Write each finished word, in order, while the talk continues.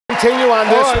continue on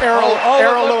this.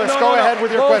 Errol Lewis, go ahead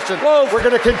with your question. We're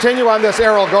going to continue on this.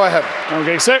 Errol, go ahead.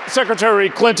 Okay, Secretary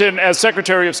Clinton, as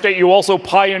Secretary of State, you also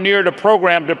pioneered a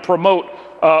program to promote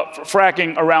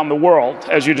fracking around the world,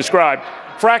 as you described.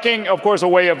 Fracking, of course, a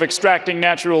way of extracting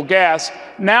natural gas.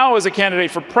 Now, as a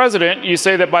candidate for president, you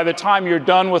say that by the time you're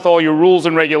done with all your rules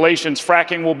and regulations,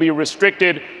 fracking will be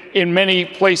restricted in many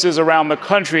places around the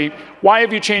country. Why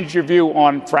have you changed your view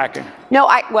on fracking? No,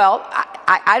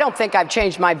 I don't think I've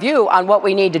changed my view on what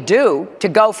we need to do to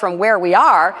go from where we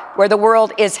are, where the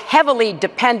world is heavily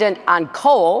dependent on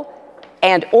coal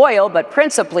and oil, but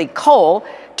principally coal,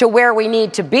 to where we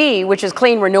need to be, which is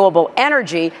clean, renewable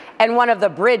energy, and one of the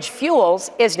bridge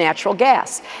fuels is natural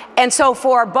gas. And so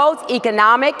for both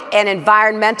economic and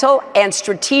environmental and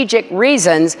strategic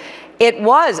reasons, it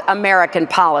was American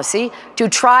policy to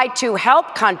try to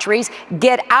help countries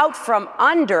get out from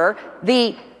under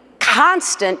the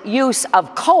constant use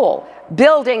of coal,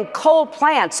 building coal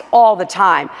plants all the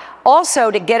time. Also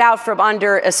to get out from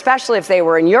under, especially if they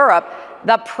were in Europe,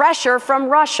 the pressure from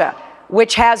Russia,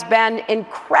 which has been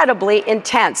incredibly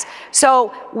intense.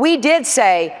 So we did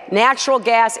say natural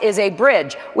gas is a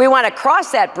bridge. We want to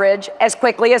cross that bridge as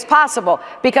quickly as possible,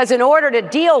 because in order to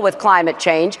deal with climate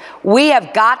change, we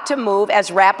have got to move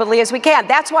as rapidly as we can.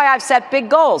 That's why I've set big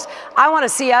goals. I want to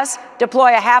see us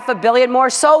deploy 500 million more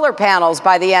solar panels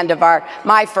by the end of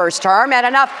my first term, and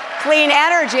enough clean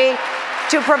energy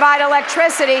to provide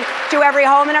electricity to every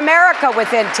home in America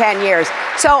within 10 years.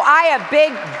 So I have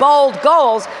big, bold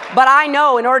goals, but I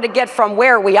know in order to get from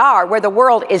where we are, where the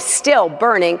world is still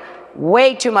burning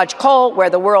way too much coal, where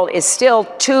the world is still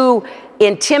too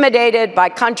intimidated by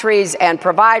countries and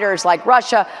providers like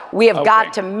Russia, we have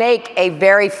got to make a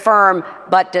very firm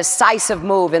but decisive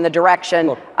move in the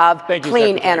direction of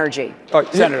clean energy.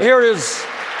 Here is